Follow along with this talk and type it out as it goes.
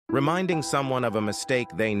Reminding someone of a mistake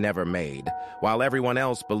they never made, while everyone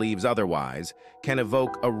else believes otherwise, can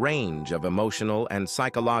evoke a range of emotional and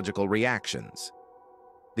psychological reactions.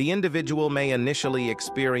 The individual may initially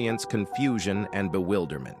experience confusion and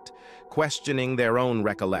bewilderment, questioning their own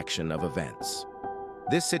recollection of events.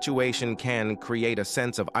 This situation can create a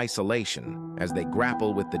sense of isolation as they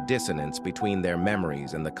grapple with the dissonance between their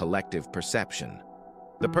memories and the collective perception.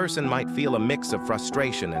 The person might feel a mix of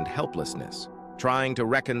frustration and helplessness, trying to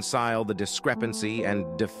reconcile the discrepancy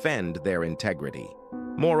and defend their integrity.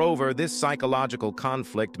 Moreover, this psychological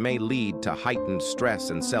conflict may lead to heightened stress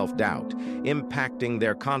and self-doubt, impacting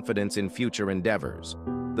their confidence in future endeavors.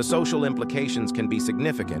 The social implications can be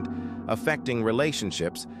significant, affecting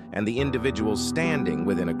relationships and the individual's standing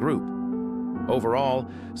within a group. Overall,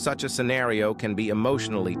 such a scenario can be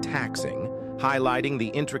emotionally taxing, highlighting the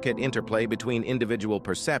intricate interplay between individual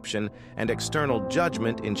perception and external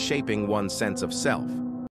judgment in shaping one's sense of self.